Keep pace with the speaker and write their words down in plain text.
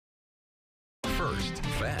First,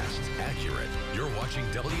 fast, accurate. You're watching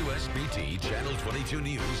WSBT Channel 22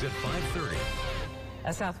 News at 5:30.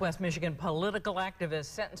 A Southwest Michigan political activist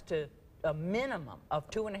sentenced to a minimum of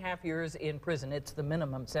 2.5 years in prison. It's the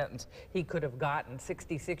minimum sentence he could have gotten.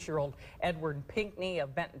 66-year-old Edward Pinkney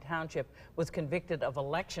of Benton Township was convicted of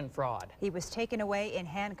election fraud. He was taken away in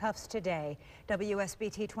handcuffs today.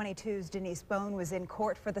 WSBT-22's Denise Bone was in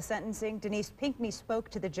court for the sentencing. Denise, Pinkney spoke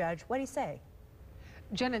to the judge. What did he say?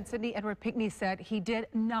 Jen and Sydney, Edward Pinkney said he did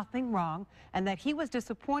nothing wrong and that he was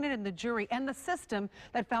disappointed in the jury and the system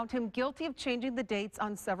that found him guilty of changing the dates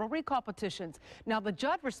on several recall petitions. Now, the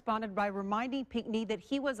judge responded by reminding Pinkney that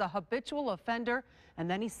he was a habitual offender,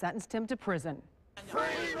 and then he sentenced him to prison. Free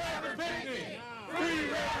Reverend Pinkney! Free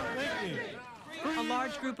Reverend Pinkney! A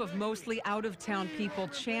large group of mostly out-of-town people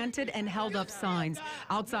chanted and held up signs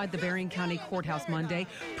outside the Berrien County Courthouse Monday,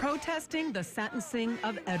 protesting the sentencing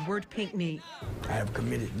of Edward Pinkney. I have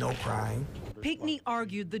committed no crime. Pinkney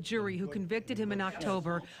argued the jury who convicted him in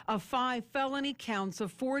October of 5 felony counts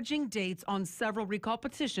of forging dates on several recall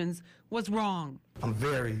petitions was wrong. I'm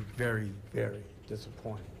very, very, very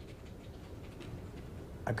disappointed.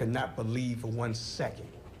 I could not believe for 1 second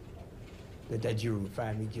that that jury would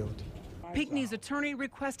find me guilty. Pinkney's attorney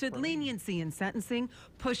requested leniency in sentencing,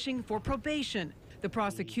 pushing for probation. The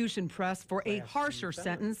prosecution pressed for a harsher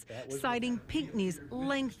sentence, citing Pinkney's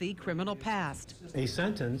lengthy criminal past. A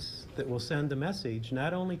sentence that will send a message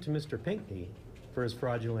not only to Mr. Pinkney for his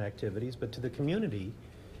fraudulent activities, but to the community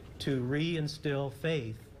to reinstill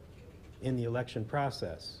faith in the election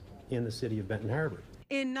process in the city of Benton Harbor.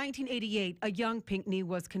 In 1988, a young Pinkney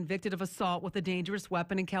was convicted of assault with a dangerous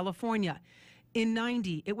weapon in California. In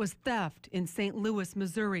 90, it was theft in St. Louis,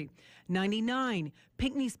 Missouri. 99,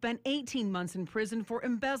 Pinkney spent 18 months in prison for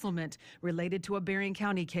embezzlement related to a Berrien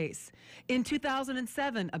County case. In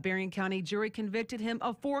 2007, a Berrien County jury convicted him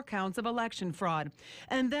of 4 counts of election fraud.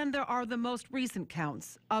 And then there are the most recent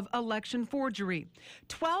counts of election forgery.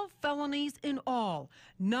 12 felonies in all,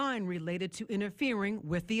 9 related to interfering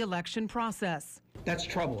with the election process. That's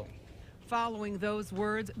troubling. Following those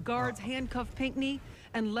words, guards handcuffed Pinkney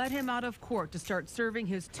and led him out of court to start serving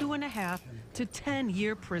his 2.5 to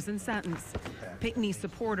 10-year prison sentence. Pinkney's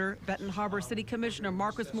supporter, Benton Harbor City Commissioner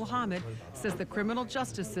Marcus Muhammad, says the criminal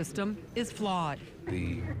justice system is flawed.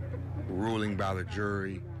 The ruling by the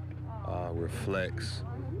jury reflects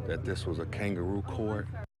that this was a kangaroo court.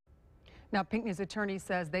 Now, Pinkney's attorney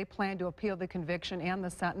says they plan to appeal the conviction and the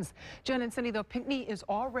sentence. Jen and Cindy, though, Pinkney is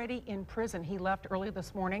already in prison. He left early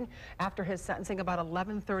this morning after his sentencing. About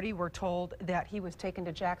 11:30, we're told that he was taken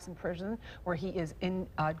to Jackson Prison, where he is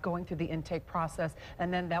going through the intake process,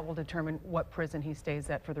 and then that will determine what prison he stays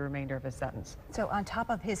at for the remainder of his sentence. So on top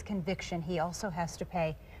of his conviction, he also has to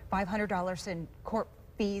pay $500 in court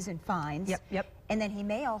fees and fines. Yep. And then he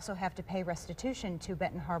may also have to pay restitution to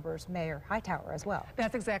Benton Harbor's Mayor Hightower as well.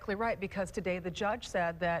 That's exactly right, because today the judge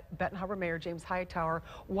said that Benton Harbor Mayor James Hightower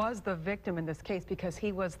was the victim in this case because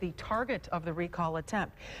he was the target of the recall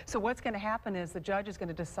attempt. So what's going to happen is the judge is going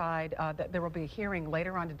to decide that there will be a hearing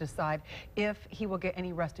later on to decide if he will get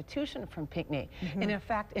any restitution from Pinkney. And in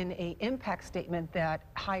fact, in an impact statement that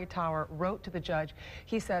Hightower wrote to the judge,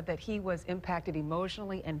 he said that he was impacted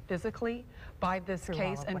emotionally and physically by this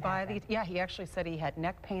case, and by the he actually said he had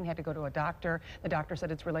neck pain, had to go to a doctor. The doctor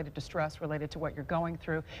said it's related to stress, related to what you're going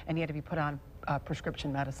through, and he had to be put on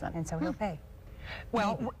prescription medicine. And so he'll pay.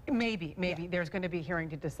 Well, maybe. Yeah. There's going to be a hearing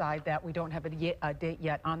to decide that. We don't have a date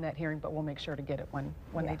yet on that hearing, but we'll make sure to get it when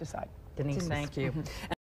they decide. Denise, thank you.